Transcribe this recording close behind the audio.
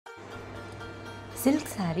Silk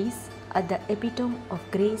sarees are the epitome of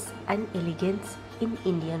grace and elegance in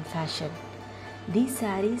Indian fashion. These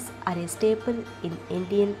sarees are a staple in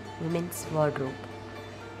Indian women's wardrobe.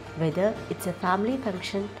 Whether it's a family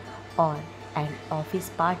function or an office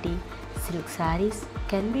party, silk sarees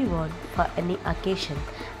can be worn for any occasion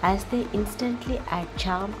as they instantly add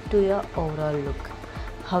charm to your overall look.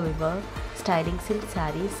 However, styling silk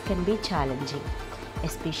sarees can be challenging,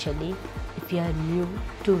 especially if you are new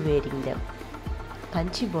to wearing them.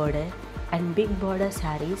 Kanchi border and big border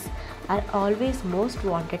sarees are always most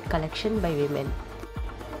wanted collection by women.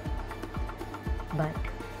 But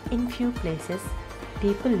in few places,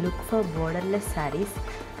 people look for borderless sarees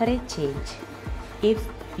for a change. If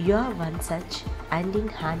you are one such and in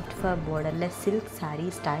hunt for borderless silk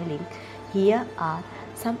saree styling, here are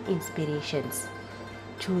some inspirations.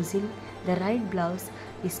 Choosing the right blouse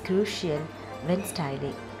is crucial when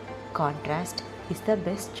styling. Contrast is the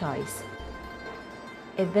best choice.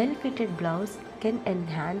 A well-fitted blouse can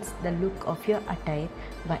enhance the look of your attire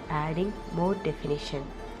by adding more definition.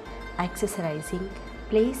 Accessorizing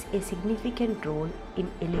plays a significant role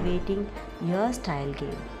in elevating your style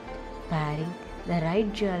game. Pairing the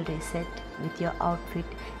right jewelry set with your outfit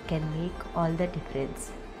can make all the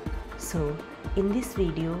difference. So, in this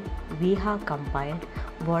video, we have compiled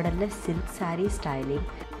borderless silk saree styling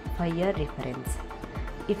for your reference.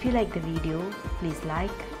 If you like the video, please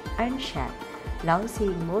like and share. Love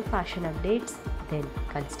seeing more fashion updates? Then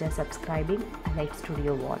consider subscribing Allied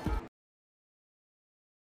Studio Wall.